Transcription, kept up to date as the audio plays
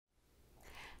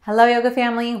Hello yoga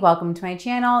family, welcome to my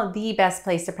channel, the best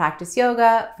place to practice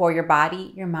yoga for your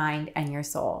body, your mind, and your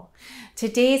soul.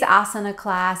 Today's asana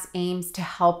class aims to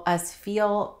help us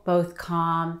feel both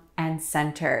calm and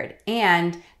centered.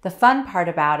 And the fun part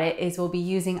about it is we'll be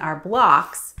using our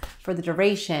blocks for the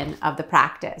duration of the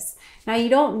practice. Now you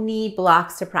don't need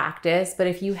blocks to practice, but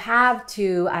if you have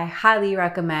to, I highly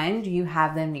recommend you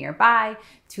have them nearby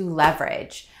to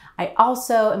leverage. I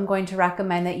also am going to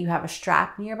recommend that you have a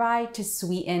strap nearby to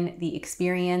sweeten the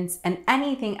experience and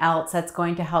anything else that's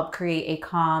going to help create a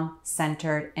calm,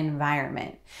 centered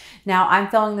environment. Now, I'm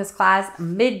filming this class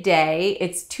midday.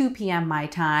 It's 2 p.m. my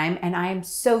time, and I am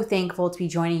so thankful to be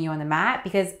joining you on the mat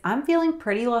because I'm feeling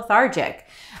pretty lethargic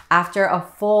after a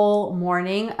full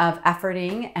morning of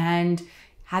efforting and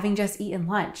having just eaten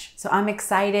lunch. So I'm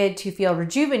excited to feel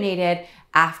rejuvenated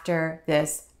after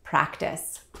this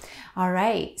practice. All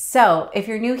right, so if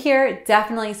you're new here,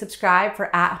 definitely subscribe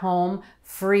for at-home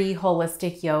free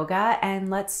holistic yoga, and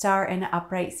let's start in an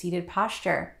upright seated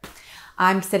posture.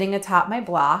 I'm sitting atop my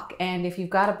block, and if you've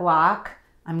got a block,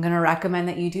 I'm gonna recommend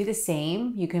that you do the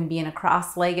same. You can be in a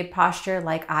cross-legged posture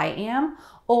like I am,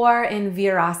 or in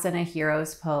Virasana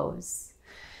Hero's pose.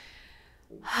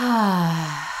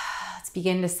 Let's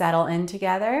begin to settle in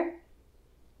together.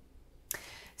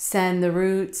 Send the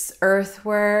roots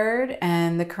earthward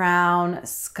and the crown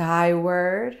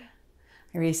skyward.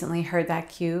 I recently heard that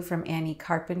cue from Annie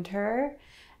Carpenter,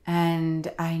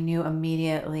 and I knew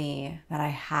immediately that I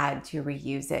had to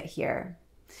reuse it here.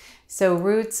 So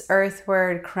roots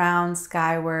earthward, crown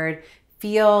skyward.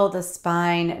 Feel the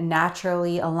spine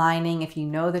naturally aligning. If you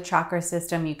know the chakra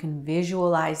system, you can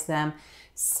visualize them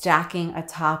stacking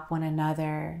atop one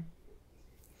another.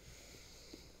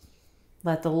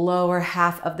 Let the lower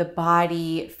half of the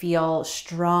body feel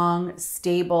strong,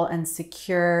 stable, and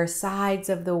secure. Sides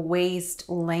of the waist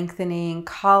lengthening,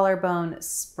 collarbone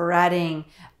spreading,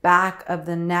 back of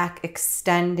the neck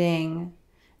extending.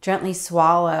 Gently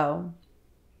swallow.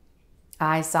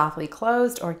 Eyes softly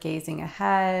closed or gazing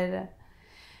ahead.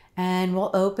 And we'll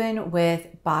open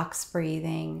with box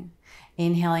breathing.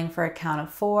 Inhaling for a count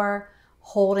of 4,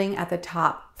 holding at the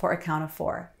top for a count of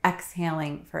 4.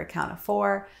 Exhaling for a count of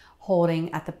 4.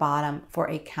 Holding at the bottom for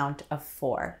a count of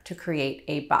 4 to create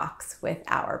a box with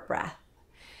our breath.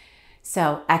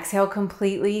 So exhale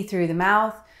completely through the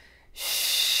mouth.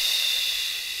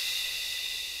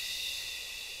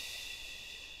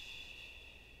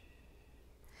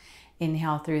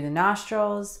 Inhale through the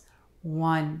nostrils.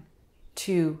 1,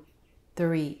 2,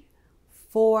 3,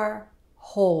 4.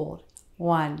 Hold.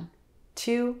 1,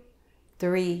 2,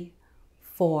 3,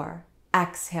 4.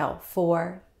 Exhale.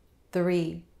 4,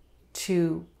 3,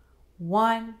 2,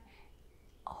 1.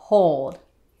 Hold.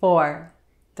 4,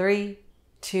 3,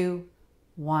 2,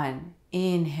 1.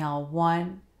 Inhale.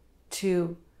 1,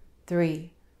 2,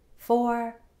 3,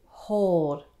 4.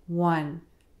 Hold. 1,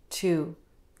 2,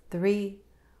 3,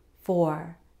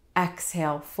 4.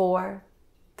 Exhale. 4,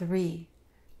 3,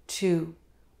 2,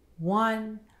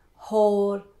 1.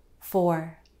 Hold.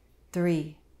 4,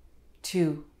 3,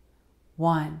 2,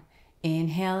 1.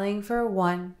 Inhaling for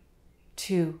 1,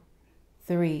 2,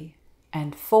 3,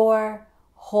 and 4.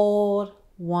 Hold.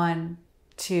 1,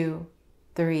 2,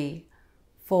 3,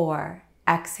 4.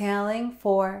 Exhaling.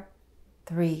 4,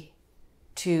 3,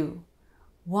 2,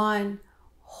 1.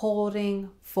 Holding.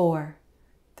 4,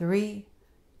 3,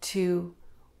 2,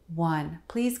 1.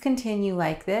 Please continue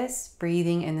like this,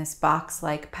 breathing in this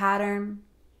box-like pattern,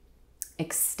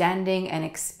 extending and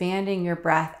expanding your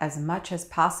breath as much as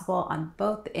possible on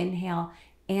both the inhale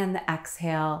and the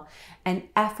exhale, and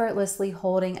effortlessly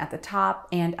holding at the top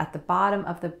and at the bottom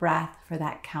of the breath for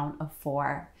that count of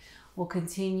 4. We'll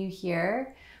continue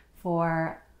here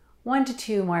for 1 to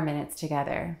 2 more minutes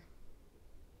together.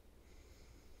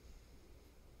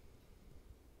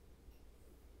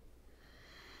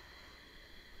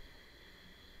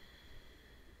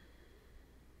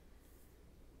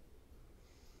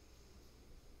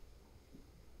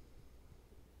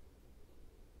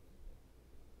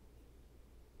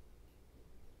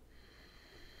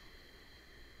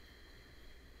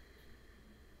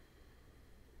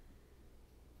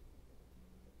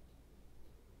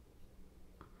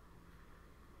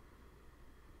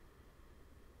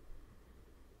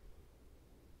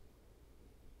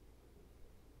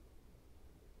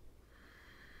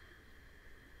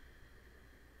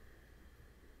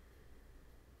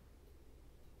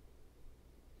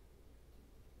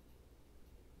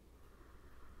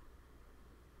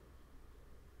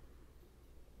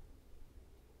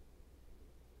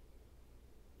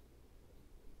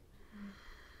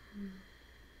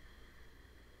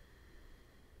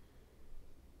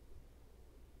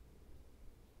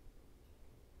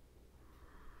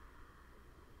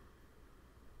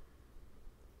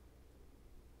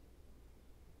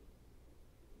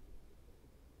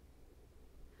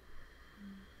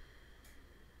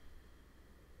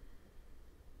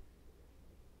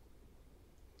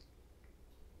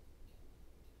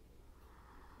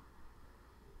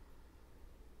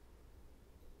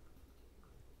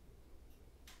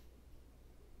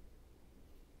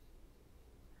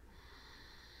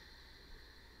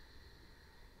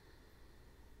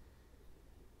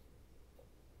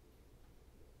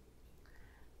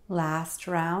 Last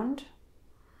round.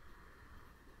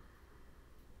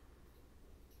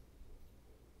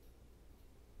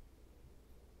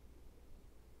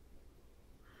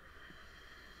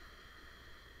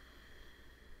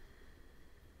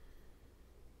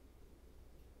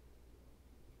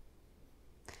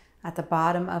 At the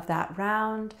bottom of that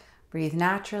round, breathe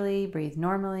naturally, breathe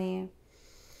normally.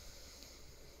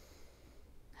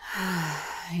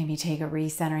 Maybe take a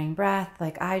recentering breath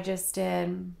like I just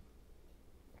did.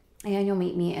 And you'll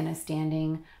meet me in a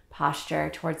standing posture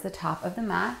towards the top of the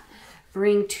mat.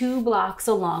 Bring 2 blocks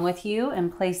along with you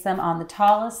and place them on the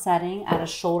tallest setting at a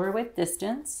shoulder width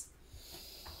distance.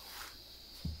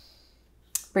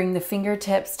 Bring the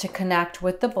fingertips to connect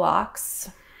with the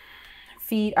blocks.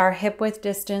 Feet are hip width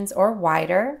distance or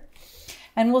wider.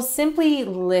 And we'll simply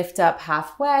lift up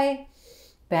halfway,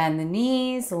 bend the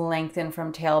knees, lengthen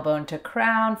from tailbone to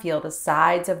crown. Feel the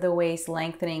sides of the waist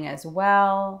lengthening as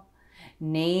well.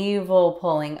 Navel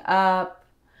pulling up,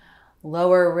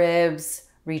 lower ribs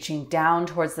reaching down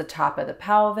towards the top of the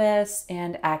pelvis,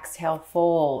 and exhale,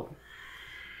 fold.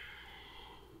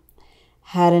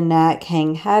 Head and neck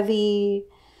hang heavy,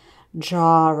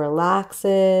 jaw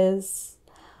relaxes.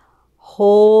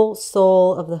 Whole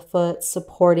sole of the foot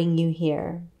supporting you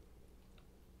here.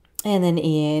 And then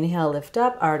inhale, lift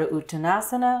up, Ardha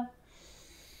Uttanasana.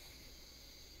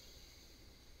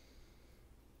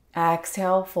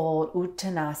 Exhale, fold,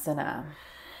 Uttanasana.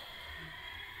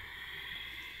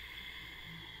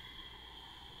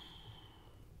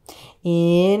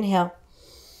 Inhale.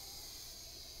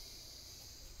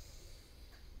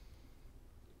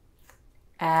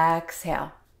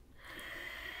 Exhale.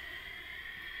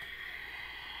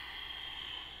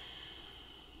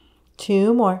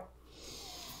 Two more.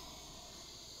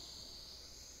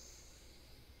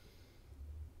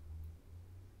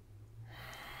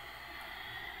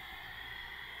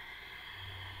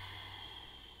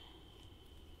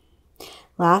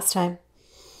 Last time.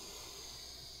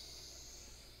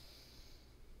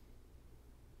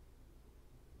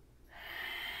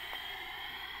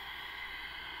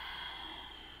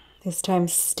 This time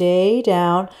stay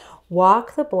down.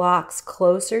 Walk the blocks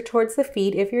closer towards the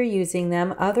feet if you're using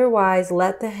them. Otherwise,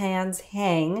 let the hands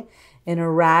hang in a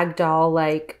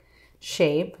ragdoll-like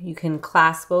shape. You can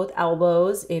clasp both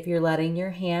elbows if you're letting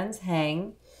your hands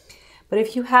hang. But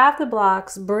if you have the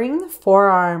blocks, bring the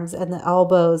forearms and the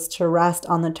elbows to rest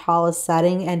on the tallest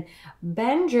setting and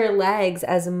bend your legs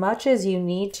as much as you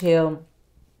need to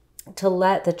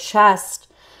let the chest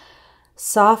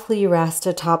softly rest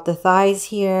atop the thighs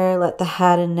here. Let the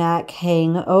head and neck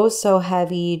hang oh so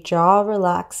heavy, jaw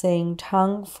relaxing,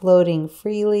 tongue floating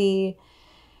freely.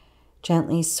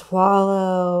 Gently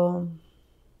swallow.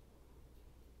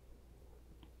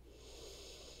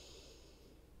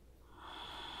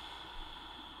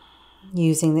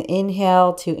 Using the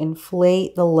inhale to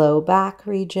inflate the low back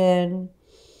region.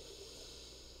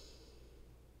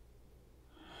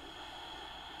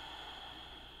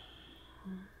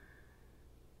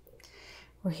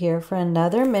 We're here for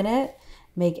another minute.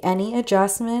 Make any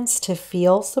adjustments to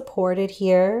feel supported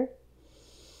here.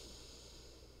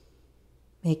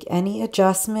 Make any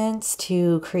adjustments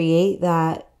to create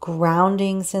that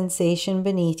grounding sensation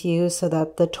beneath you so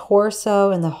that the torso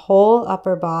and the whole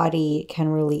upper body can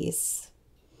release.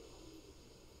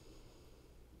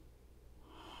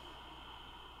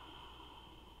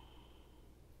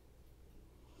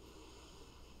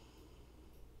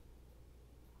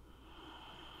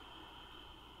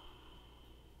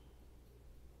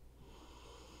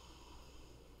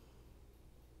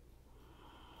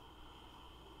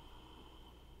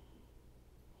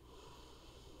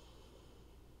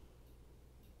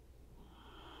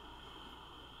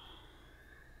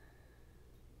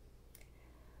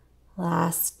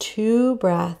 Last 2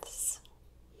 breaths.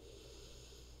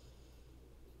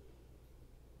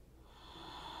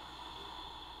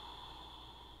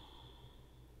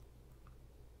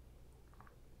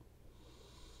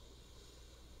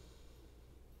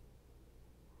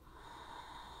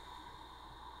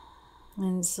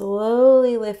 And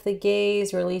slowly lift the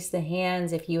gaze, release the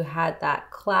hands if you had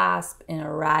that clasp in a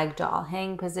ragdoll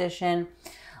hang position.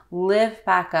 Lift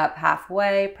back up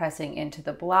halfway, pressing into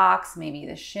the blocks, maybe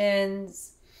the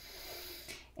shins.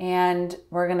 And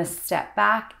we're going to step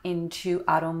back into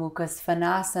Adho Mukha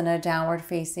Svanasana, downward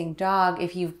facing dog.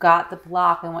 If you've got the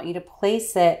block, I want you to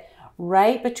place it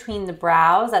right between the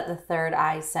brows at the third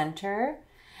eye center.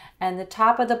 And the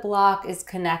top of the block is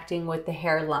connecting with the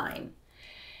hairline.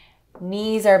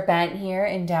 Knees are bent here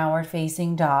in downward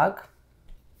facing dog.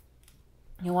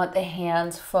 You want the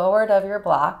hands forward of your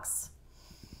block,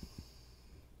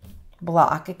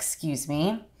 excuse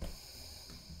me.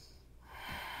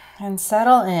 And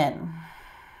settle in.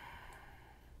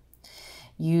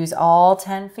 Use all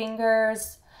 10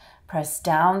 fingers. Press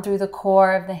down through the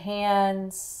core of the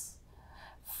hands.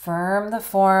 Firm the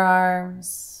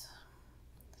forearms.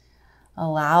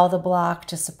 Allow the block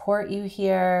to support you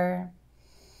here.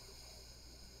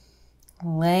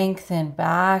 Lengthen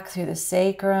back through the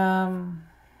sacrum.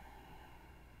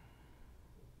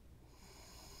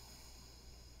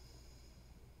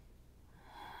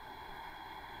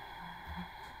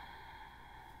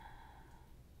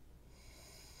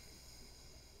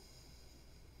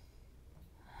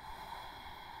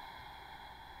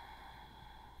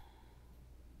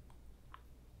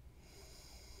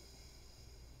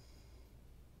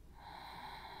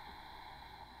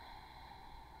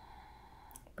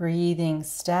 Breathing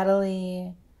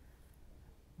steadily,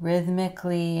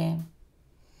 rhythmically.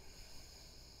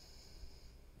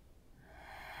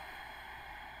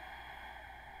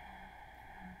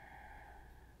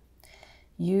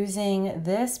 Using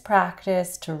this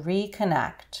practice to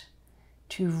reconnect,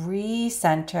 to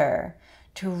recenter,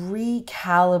 to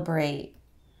recalibrate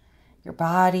your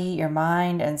body, your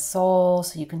mind, and soul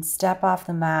so you can step off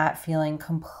the mat feeling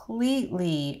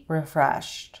completely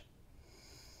refreshed.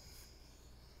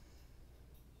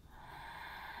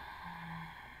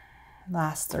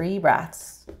 Last 3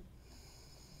 breaths.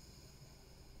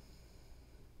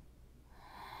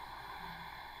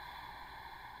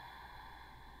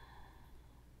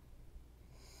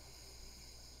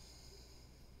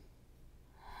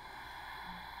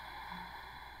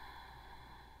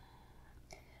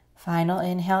 Final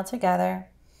inhale together.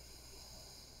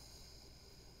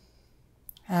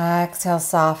 Exhale,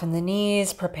 soften the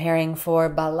knees, preparing for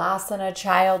Balasana,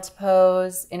 child's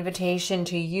pose. Invitation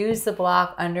to use the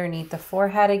block underneath the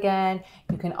forehead again.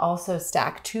 You can also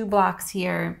stack 2 blocks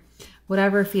here.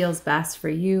 Whatever feels best for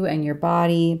you and your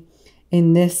body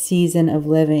in this season of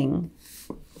living.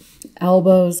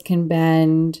 Elbows can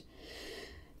bend.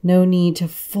 No need to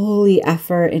fully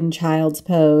effort in child's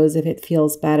pose if it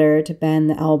feels better to bend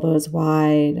the elbows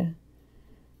wide.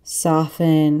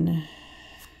 Soften.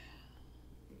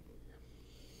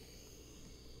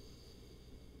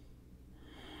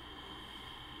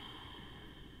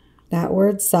 That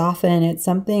word soften, it's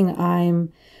something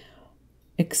I'm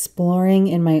exploring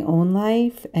in my own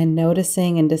life and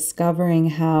noticing and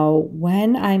discovering how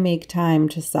when I make time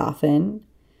to soften,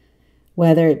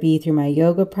 whether it be through my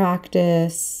yoga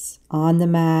practice, on the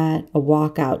mat, a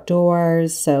walk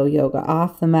outdoors, so yoga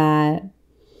off the mat,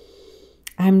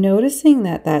 I'm noticing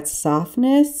that that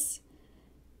softness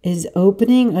is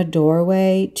opening a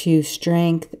doorway to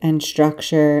strength and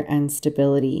structure and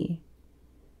stability.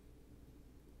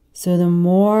 So the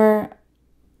more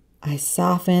I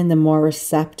soften, the more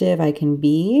receptive I can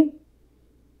be.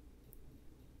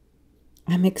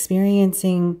 I'm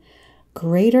experiencing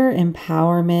greater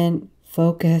empowerment,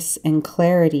 focus, and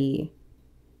clarity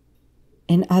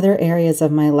in other areas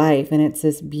of my life. And it's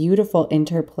this beautiful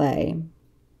interplay.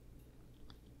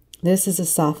 This is a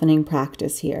softening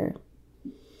practice here.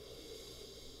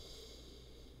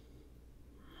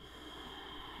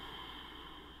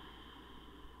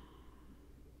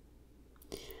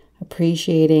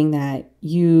 Appreciating that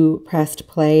you pressed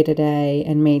play today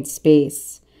and made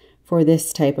space for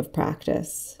this type of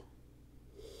practice.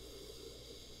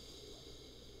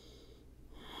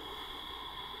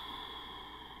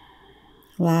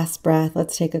 Last breath,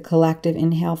 let's take a collective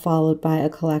inhale followed by a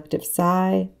collective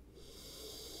sigh.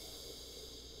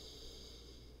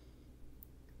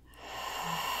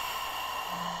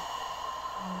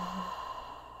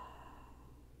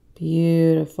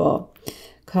 Beautiful.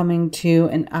 Coming to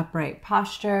an upright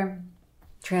posture,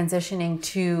 transitioning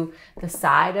to the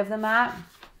side of the mat.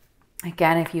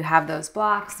 Again, if you have those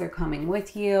blocks, they're coming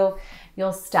with you.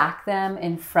 You'll stack them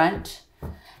in front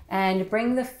and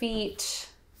bring the feet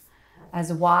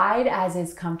as wide as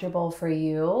is comfortable for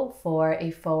you for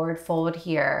a forward fold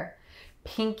here.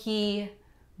 Pinky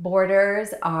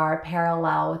borders are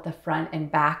parallel with the front and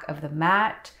back of the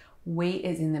mat. Weight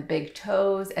is in the big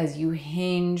toes as you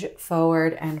hinge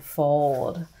forward and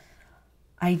fold.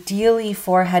 Ideally,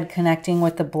 forehead connecting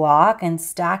with the block and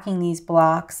stacking these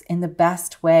blocks in the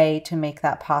best way to make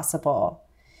that possible.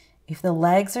 If the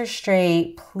legs are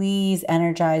straight, please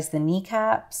energize the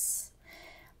kneecaps.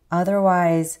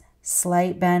 Otherwise,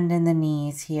 slight bend in the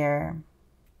knees here.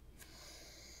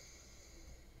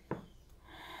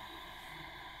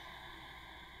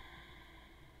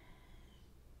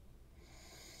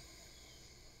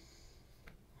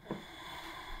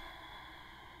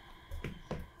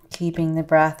 Keeping the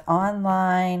breath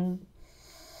online,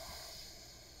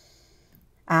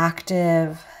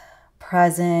 active,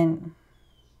 present,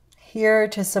 here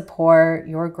to support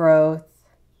your growth,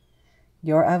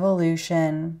 your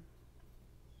evolution.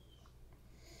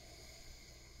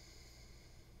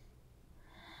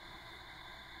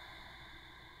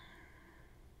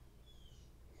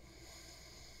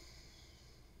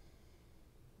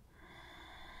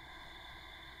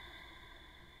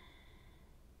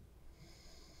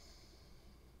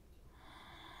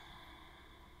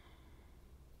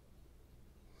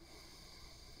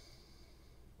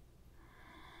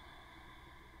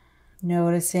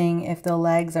 Noticing if the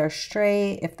legs are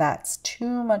straight, if that's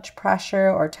too much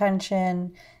pressure or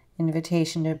tension,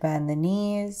 invitation to bend the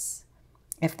knees.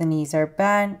 If the knees are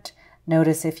bent,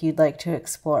 notice if you'd like to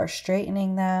explore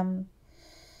straightening them.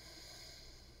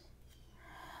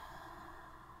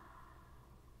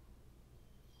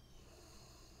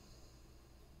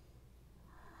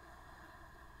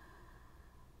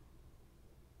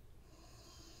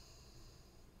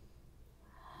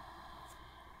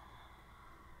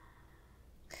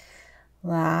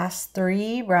 Last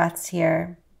 3 breaths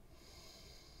here.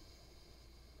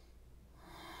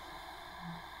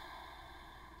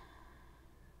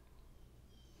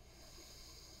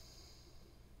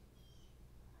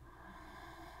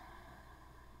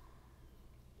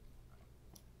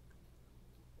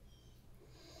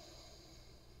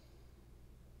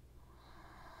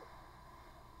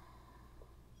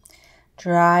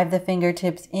 Drive the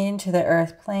fingertips into the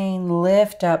earth plane,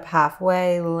 lift up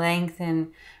halfway,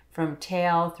 lengthen from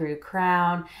tail through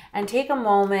crown, and take a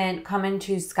moment, come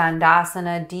into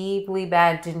Skandasana, deeply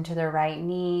bend into the right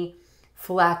knee,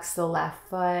 flex the left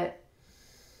foot.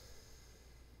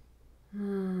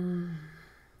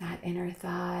 That inner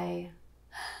thigh.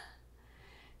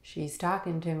 She's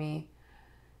talking to me.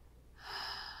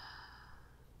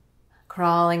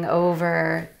 Crawling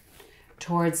over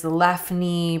towards the left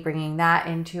knee, bringing that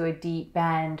into a deep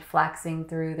bend, flexing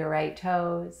through the right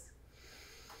toes.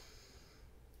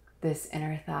 This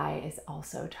inner thigh is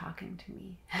also talking to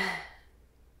me.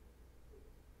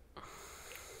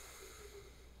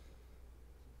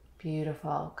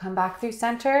 Beautiful. Come back through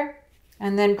center,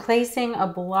 and then placing a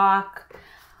block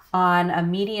on a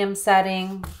medium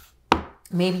setting.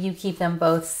 Maybe you keep them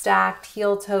both stacked,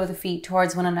 heel toe the feet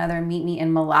towards one another. Meet me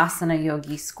in Malasana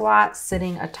Yogi Squat,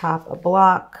 sitting atop a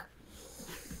block.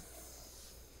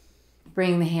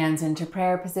 Bring the hands into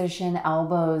prayer position,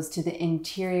 elbows to the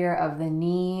interior of the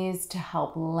knees to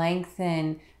help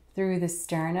lengthen through the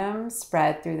sternum,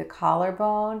 spread through the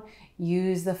collarbone.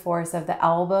 Use the force of the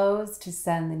elbows to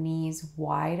send the knees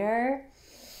wider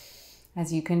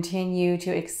as you continue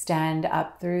to extend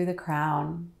up through the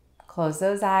crown. Close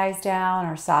those eyes down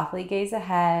or softly gaze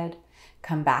ahead.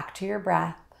 Come back to your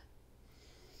breath.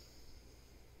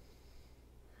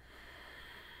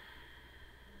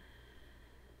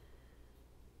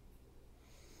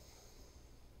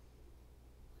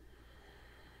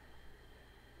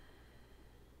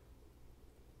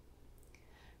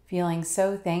 Feeling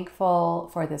so thankful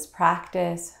for this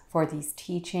practice, for these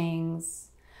teachings,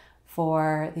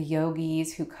 for the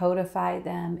yogis who codified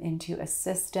them into a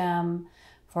system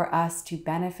for us to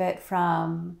benefit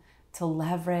from, to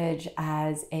leverage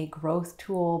as a growth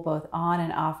tool both on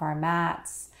and off our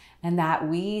mats, and that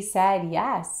we said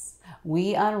yes.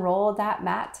 We unrolled that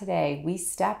mat today. We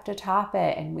stepped atop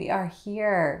it, and we are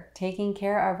here taking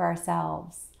care of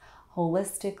ourselves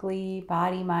holistically,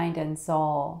 body, mind, and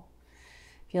soul.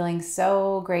 Feeling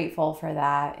so grateful for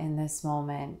that in this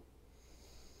moment.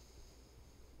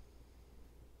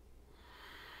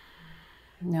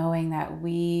 Knowing that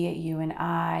we, you and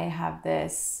I, have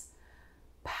this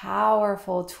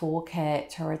powerful toolkit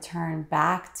to return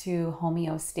back to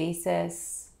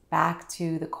homeostasis, back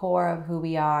to the core of who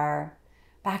we are,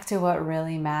 back to what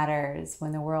really matters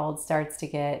when the world starts to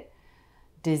get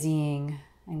dizzying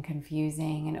and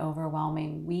confusing and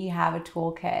overwhelming. We have a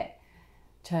toolkit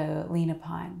to lean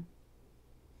upon.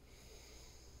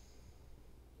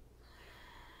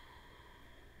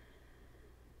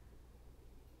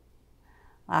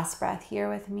 Last breath here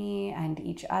with me and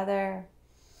each other.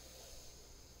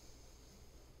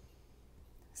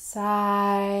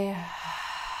 Sigh.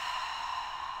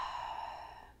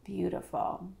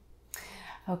 Beautiful.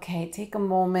 Okay, take a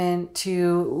moment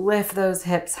to lift those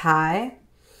hips high.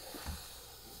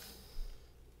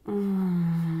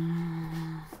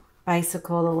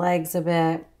 Bicycle the legs a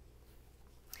bit.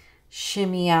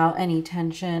 Shimmy out any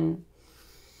tension.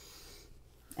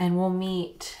 And we'll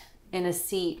meet in a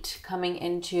seat coming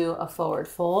into a forward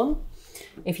fold.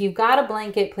 If you've got a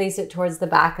blanket, place it towards the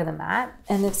back of the mat.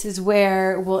 And this is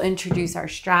where we'll introduce our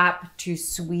strap to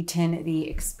sweeten the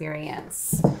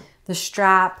experience. The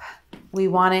strap, we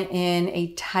want it in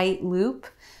a tight loop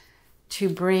to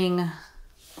bring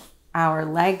our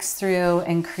legs through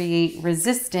and create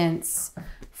resistance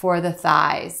for the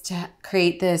thighs to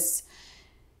create this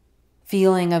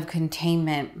feeling of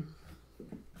containment.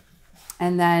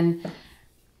 And then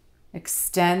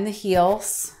extend the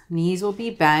heels, knees will be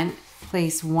bent.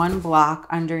 Place one block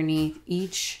underneath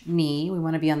each knee. We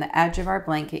want to be on the edge of our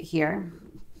blanket here.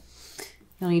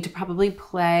 You'll need to probably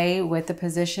play with the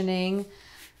positioning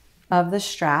of the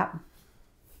strap.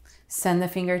 Send the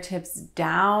fingertips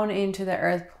down into the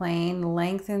earth plane,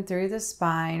 lengthen through the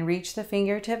spine, reach the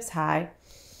fingertips high.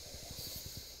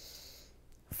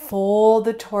 Fold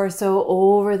the torso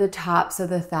over the tops of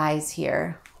the thighs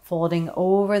here, folding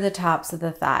over the tops of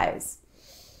the thighs.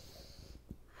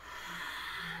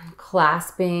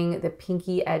 Clasping the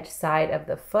pinky edge side of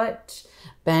the foot,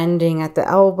 bending at the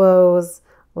elbows,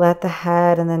 let the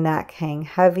head and the neck hang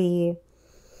heavy.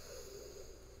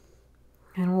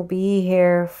 And we'll be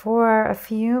here for a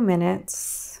few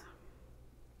minutes.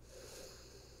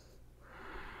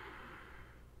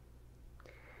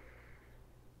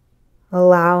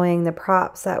 Allowing the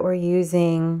props that we're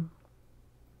using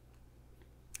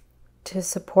to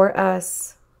support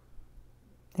us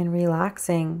in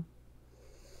relaxing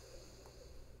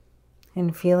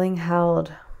and feeling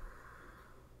held.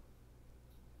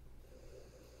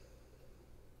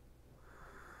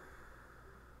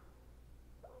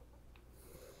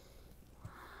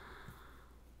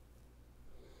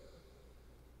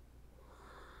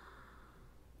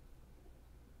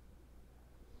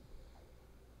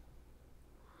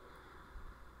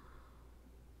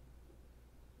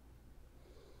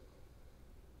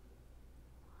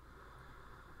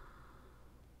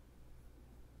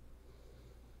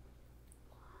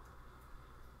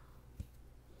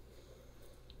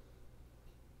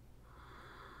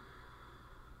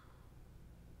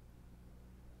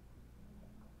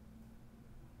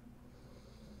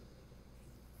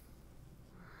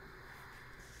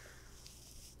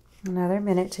 Another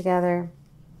minute together.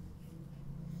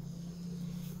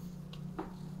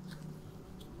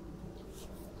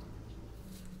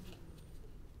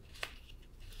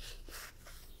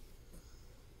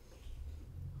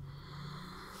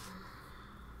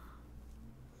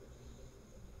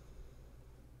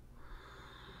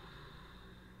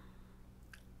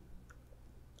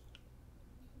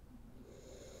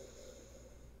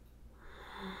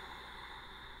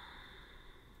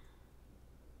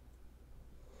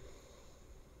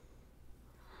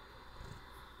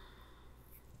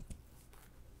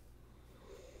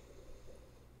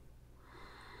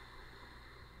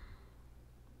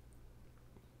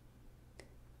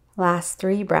 Last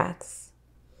 3 breaths.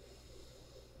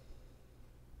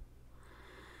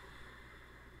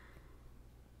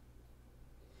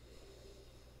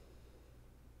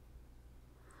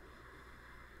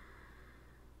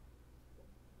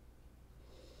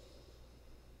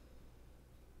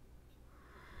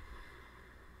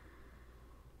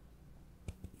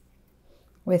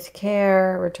 With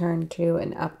care, return to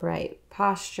an upright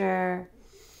posture.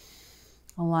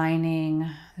 Aligning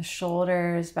the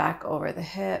shoulders back over the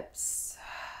hips.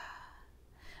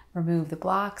 Remove the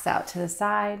blocks out to the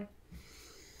side.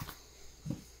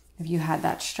 If you had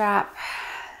that strap,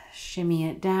 shimmy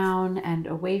it down and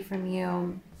away from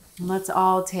you. And let's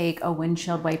all take a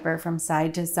windshield wiper from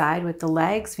side to side with the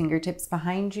legs, fingertips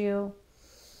behind you.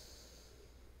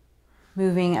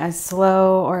 Moving as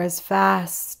slow or as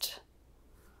fast,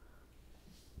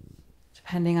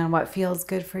 depending on what feels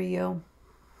good for you.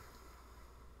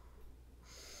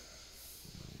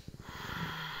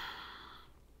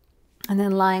 And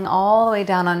then lying all the way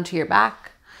down onto your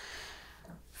back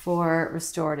for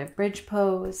restorative bridge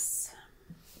pose.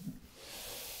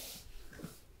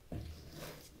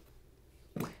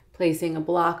 Placing a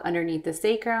block underneath the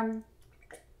sacrum.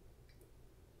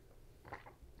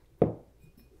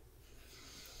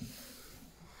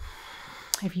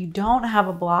 If you don't have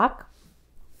a block,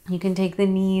 you can take the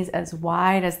knees as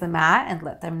wide as the mat and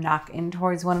let them knock in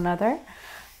towards one another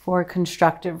for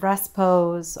constructive rest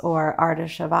pose or Ardha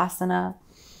Shavasana.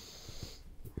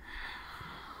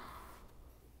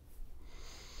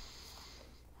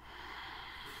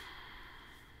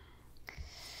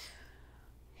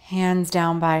 Hands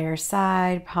down by your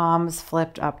side, palms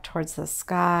flipped up towards the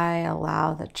sky.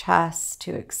 Allow the chest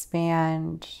to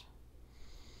expand.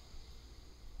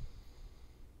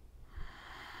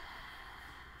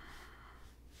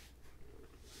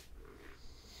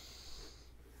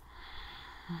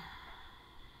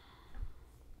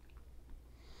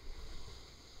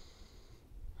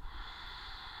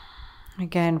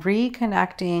 Again,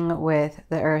 reconnecting with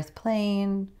the earth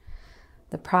plane,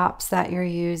 the props that you're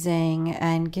using,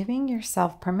 and giving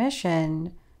yourself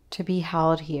permission to be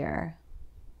held here.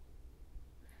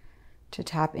 to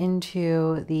tap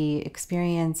into the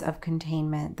experience of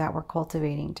containment that we're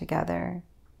cultivating together.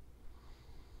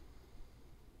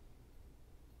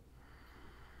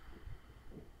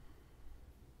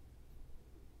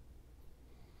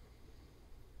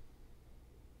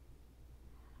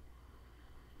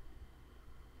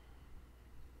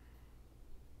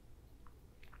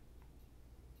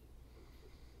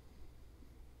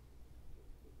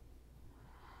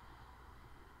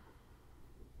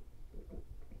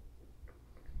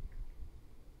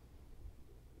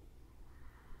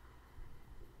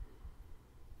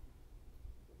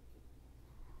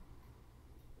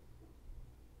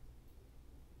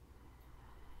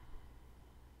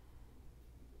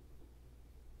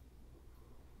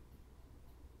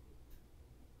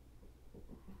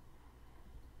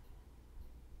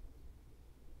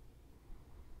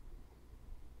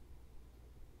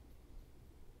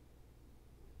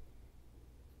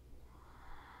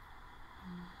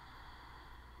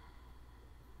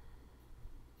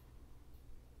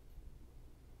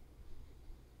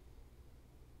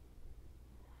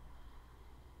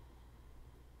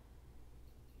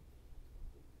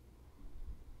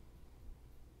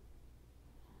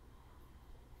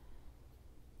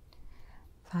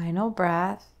 Final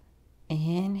breath.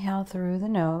 Inhale through the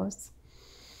nose.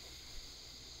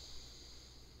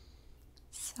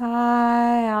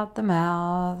 Sigh out the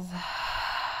mouth.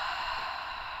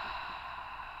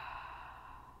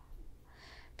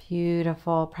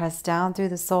 Beautiful. Press down through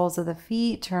the soles of the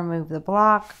feet to remove the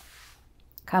block.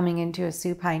 Coming into a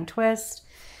supine twist.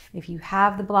 If you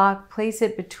have the block, place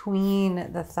it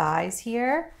between the thighs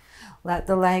here. Let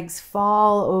the legs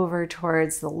fall over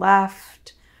towards the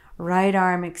left. Right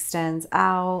arm extends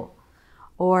out,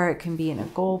 or it can be in a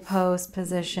goalpost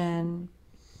position.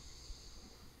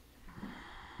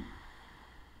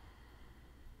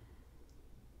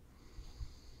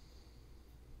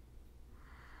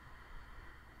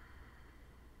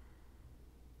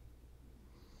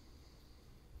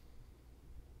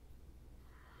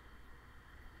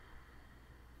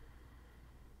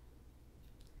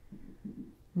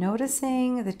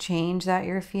 Noticing the change that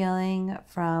you're feeling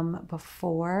from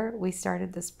before we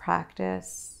started this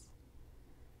practice.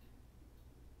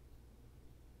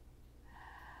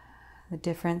 The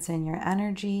difference in your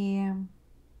energy.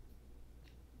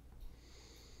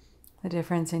 The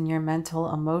difference in your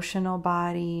mental, emotional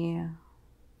body.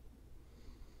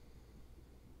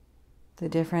 The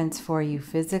difference for you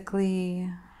physically.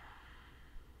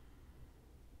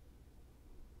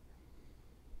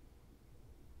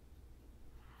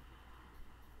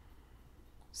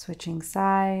 Switching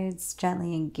sides,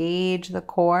 gently engage the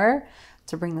core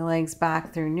to bring the legs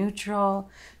back through neutral.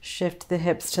 Shift the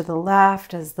hips to the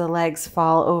left as the legs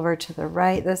fall over to the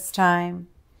right this time.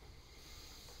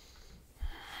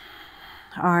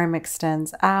 Arm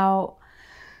extends out,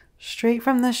 straight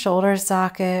from the shoulder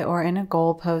socket or in a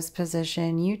goalpost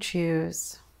position, you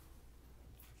choose.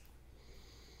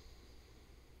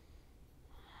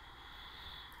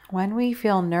 When we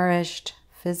feel nourished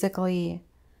physically,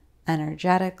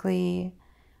 energetically,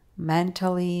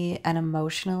 mentally, and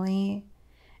emotionally,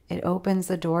 it opens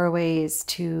the doorways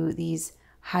to these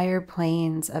higher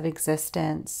planes of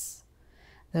existence,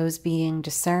 those being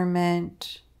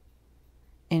discernment,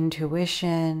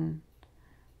 intuition,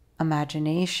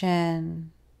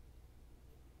 imagination,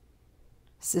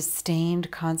 sustained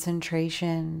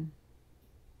concentration,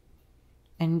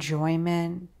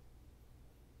 enjoyment,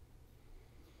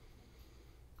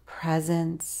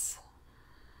 presence,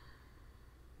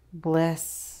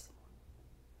 bliss,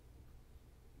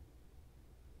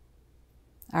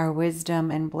 our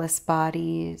wisdom and bliss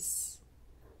bodies,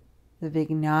 the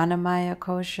Vijnanamaya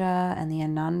kosha and the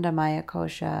Anandamaya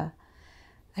kosha,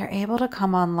 they're able to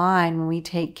come online when we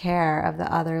take care of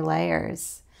the other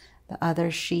layers, the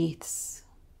other sheaths.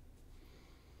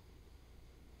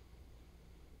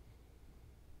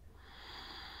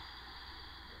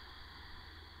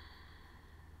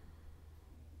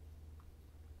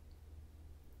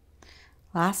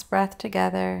 Last breath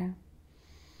together.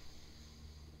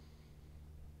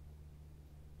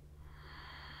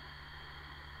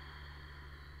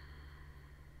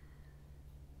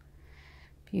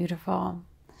 Beautiful.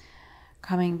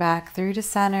 Coming back through to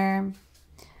center.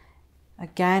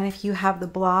 Again, if you have the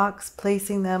blocks,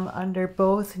 placing them under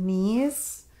both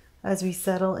knees as we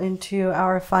settle into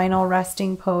our final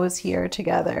resting pose here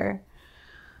together.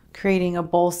 Creating a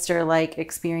bolster-like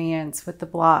experience with the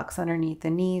blocks underneath the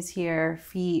knees here,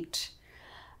 feet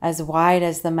as wide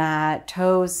as the mat,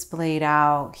 toes splayed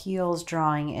out, heels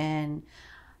drawing in,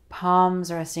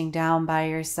 palms resting down by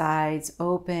your sides,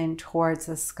 open towards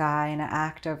the sky in an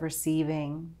act of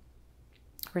receiving.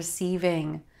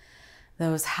 Receiving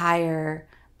those higher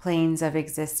planes of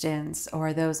existence,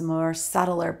 or those more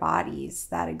subtler bodies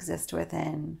that exist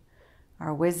within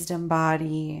our wisdom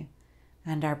body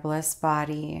and our bliss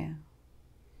body.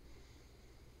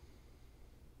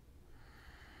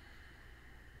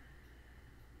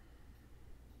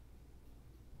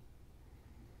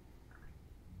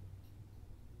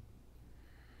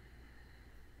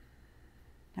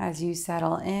 As you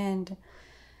settle in,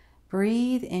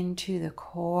 breathe into the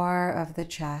core of the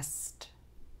chest.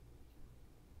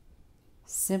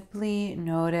 Simply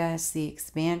notice the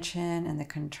expansion and the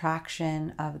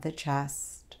contraction of the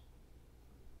chest,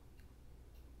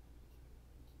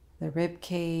 the rib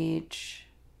cage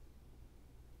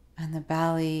and the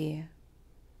belly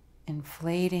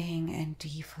inflating and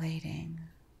deflating,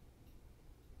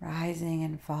 rising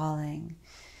and falling.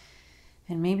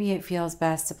 And maybe it feels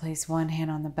best to place one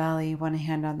hand on the belly, one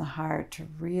hand on the heart to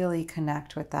really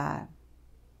connect with that.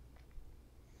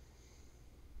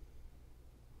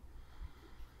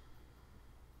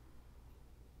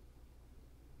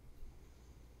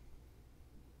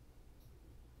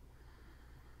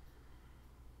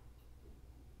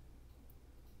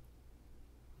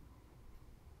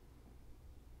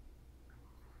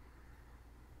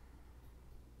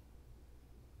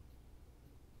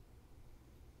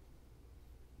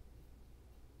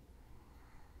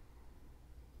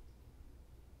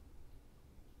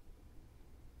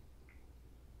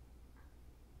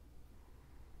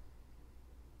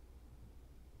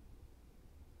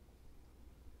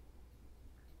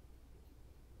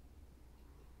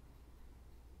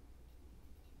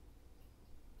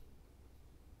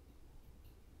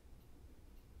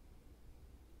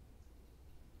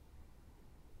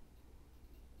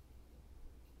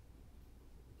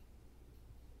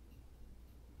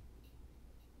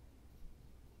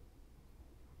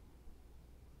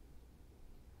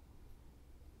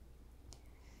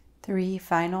 Three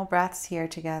final breaths here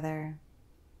together.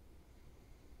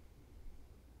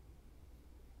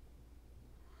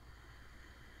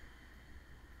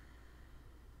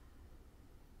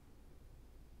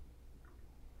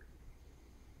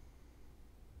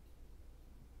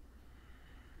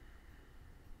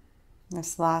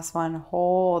 This last one,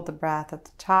 hold the breath at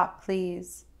the top,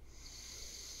 please.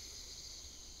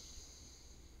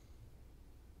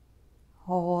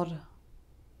 Hold,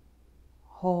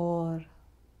 hold,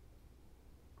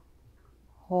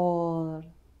 hold.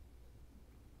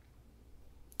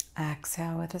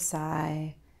 Exhale with a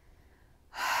sigh.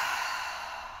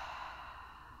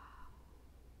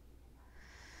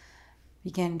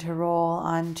 Begin to roll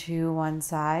onto one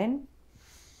side.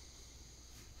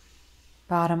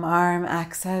 Bottom arm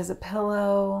acts as a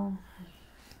pillow.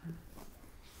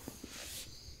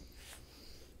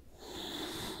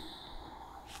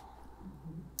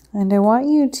 And I want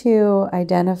you to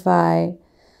identify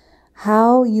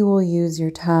how you will use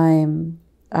your time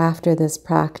after this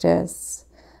practice,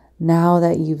 now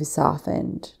that you've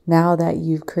softened, now that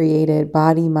you've created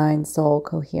body, mind, soul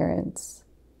coherence.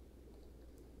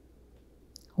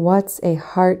 What's a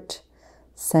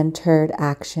heart-centered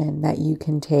action that you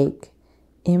can take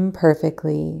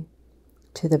imperfectly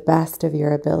to the best of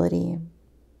your ability?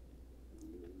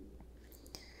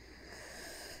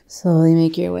 Slowly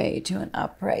make your way to an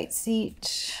upright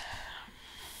seat.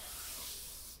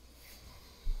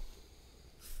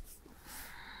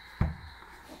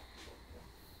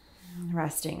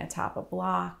 Resting atop a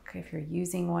block if you're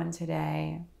using one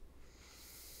today.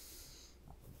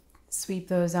 Sweep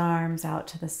those arms out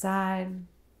to the side.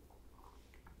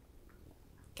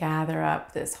 Gather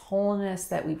up this wholeness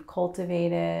that we've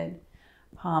cultivated.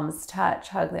 Palms touch,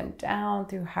 hug them down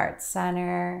through heart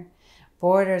center.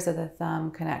 Borders of the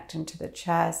thumb connect into the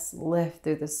chest. Lift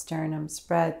through the sternum,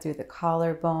 spread through the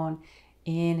collarbone.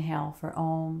 Inhale for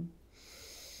Om.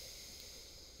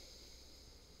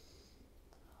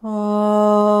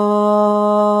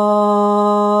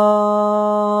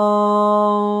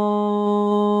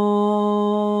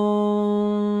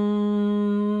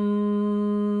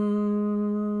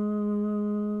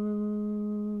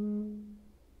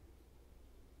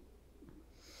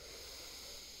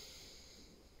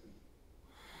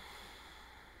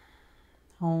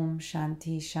 Om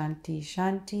Shanti Shanti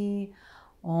Shanti.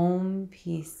 Om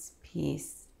Peace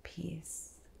Peace Peace.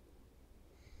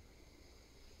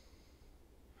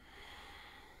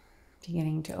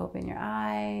 Beginning to open your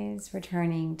eyes,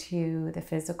 returning to the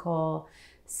physical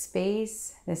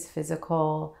space, this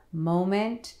physical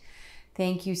moment.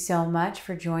 Thank you so much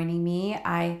for joining me.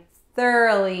 I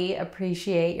thoroughly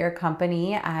appreciate your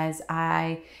company as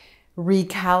I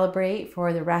recalibrate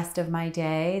for the rest of my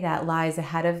day that lies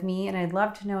ahead of me. And I'd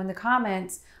love to know in the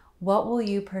comments, what will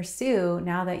you pursue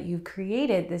now that you've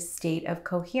created this state of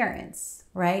coherence,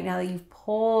 right? Now that you've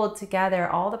pulled together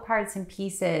all the parts and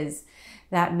pieces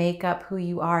that make up who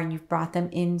you are and you've brought them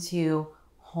into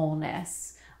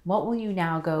wholeness, what will you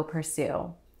now go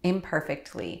pursue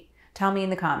imperfectly? Tell me in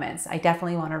the comments. I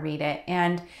definitely want to read it.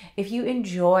 And if you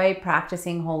enjoy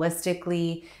practicing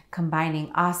holistically,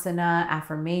 combining asana,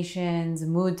 affirmations,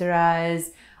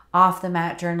 mudras, off the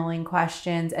mat journaling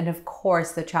questions, and of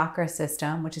course the chakra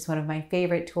system, which is one of my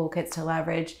favorite toolkits to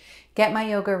leverage, get my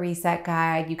yoga reset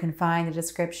guide. You can find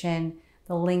the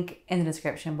link in the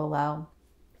description below.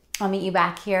 I'll meet you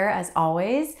back here as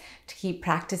always to keep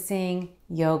practicing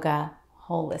yoga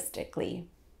holistically.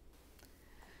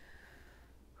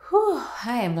 Whew,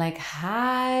 I am like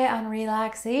high on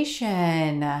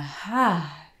relaxation.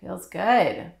 Feels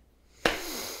good.